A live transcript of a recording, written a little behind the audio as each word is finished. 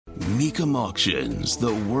Mecum Auctions,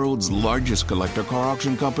 the world's largest collector car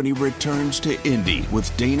auction company, returns to Indy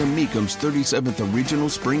with Dana Mecum's 37th Original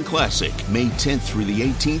Spring Classic, May 10th through the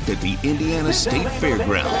 18th at the Indiana State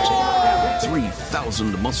Fairgrounds.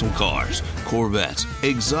 3,000 muscle cars, Corvettes,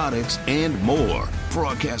 exotics, and more.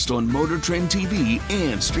 Broadcast on Motor Trend TV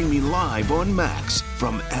and streaming live on Max.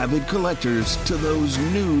 From avid collectors to those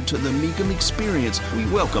new to the Mecum experience, we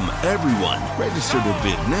welcome everyone. Register to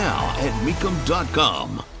bid now at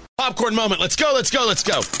Mecum.com. Popcorn moment. Let's go, let's go, let's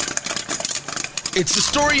go. It's the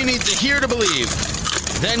story you need to hear to believe.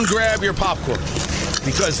 Then grab your popcorn,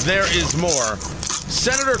 because there is more.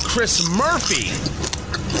 Senator Chris Murphy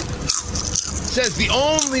says the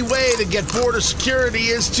only way to get border security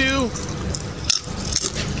is to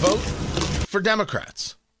vote for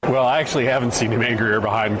Democrats. Well, I actually haven't seen him angrier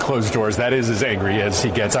behind closed doors. That is as angry as he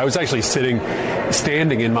gets. I was actually standing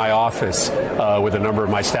in my office with a number of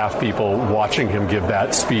my staff people watching him give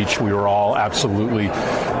that speech. We were all absolutely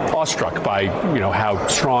awestruck by, how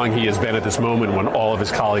strong he has been at this moment when all of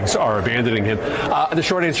his colleagues are abandoning him. The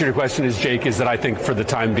short answer to your question is, Jake, is that I think for the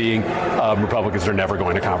time being, Republicans are never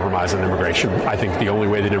going to compromise on immigration. I think the only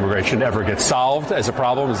way that immigration ever gets solved as a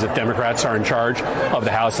problem is if Democrats are in charge of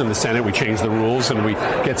the House and the Senate. We change the rules and we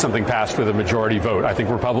get something passed with a majority vote. I think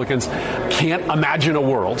Republicans can't imagine a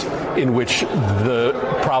world in which the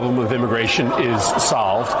problem of immigration is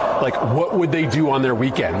solved. Like, what would they do on their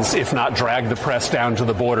weekends if not drag the press down to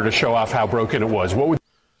the border to show off how broken it was?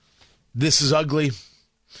 This is ugly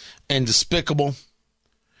and despicable.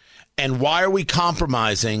 And why are we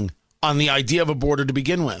compromising on the idea of a border to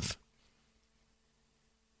begin with?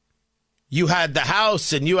 You had the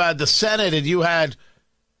House and you had the Senate and you had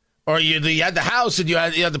the House and you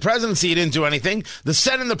had the presidency. You didn't do anything. The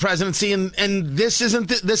Senate and the presidency, and this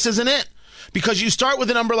isn't it. Because you start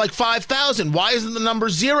with a number like 5,000. Why isn't the number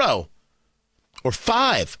 0 or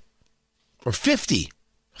 5 or 50,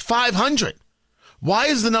 500? Why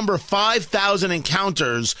is the number 5,000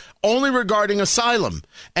 encounters only regarding asylum?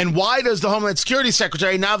 And why does the Homeland Security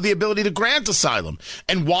Secretary now have the ability to grant asylum?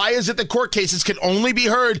 And why is it that court cases can only be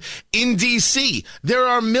heard in D.C.? There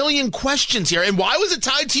are a million questions here. And why was it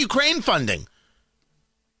tied to Ukraine funding?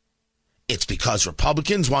 It's because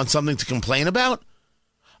Republicans want something to complain about.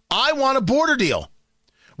 I want a border deal,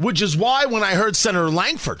 which is why when I heard Senator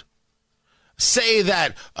Langford say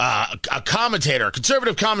that a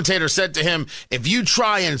conservative commentator said to him, if you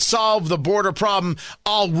try and solve the border problem,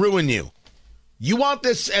 I'll ruin you. You want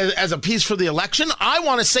this as a piece for the election? I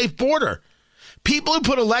want a safe border. People who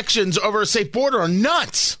put elections over a safe border are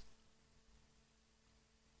nuts.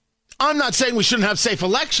 I'm not saying we shouldn't have safe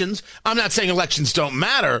elections. I'm not saying elections don't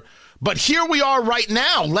matter. But here we are right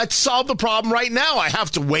now. Let's solve the problem right now. I have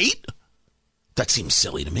to wait? That seems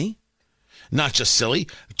silly to me. Not just silly,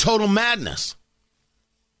 total madness.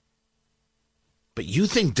 But you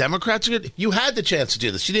think Democrats are good? You had the chance to do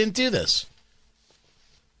this. You didn't do this.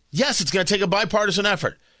 Yes, it's going to take a bipartisan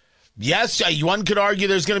effort. Yes, one could argue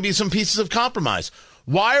there's going to be some pieces of compromise.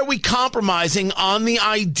 Why are we compromising on the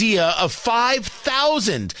idea of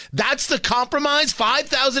 5,000? That's the compromise?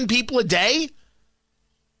 5,000 people a day?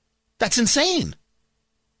 That's insane.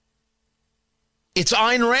 It's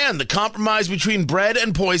Ayn Rand. The compromise between bread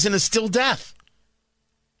and poison is still death.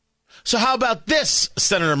 So how about this,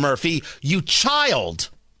 Senator Murphy, you child?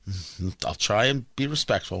 I'll try and be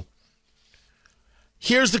respectful.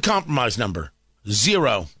 Here's the compromise number,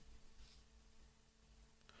 0.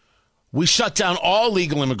 We shut down all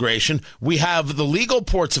legal immigration. We have the legal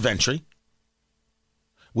ports of entry.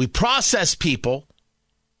 We process people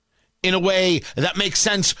in a way that makes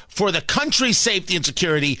sense for the country's safety and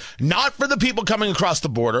security, not for the people coming across the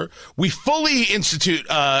border. We fully institute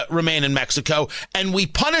remain in Mexico, and we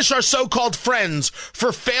punish our so-called friends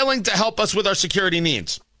for failing to help us with our security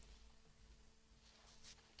needs.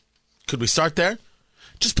 Could we start there?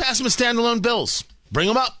 Just pass them as standalone bills. Bring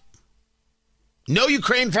them up. No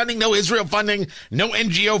Ukraine funding, no Israel funding, no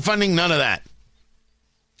NGO funding, none of that.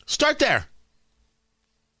 Start there.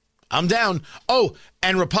 I'm down. Oh,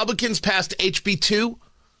 and Republicans passed HB 2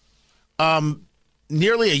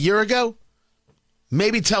 nearly a year ago.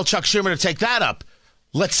 Maybe tell Chuck Schumer to take that up.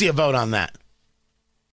 Let's see a vote on that.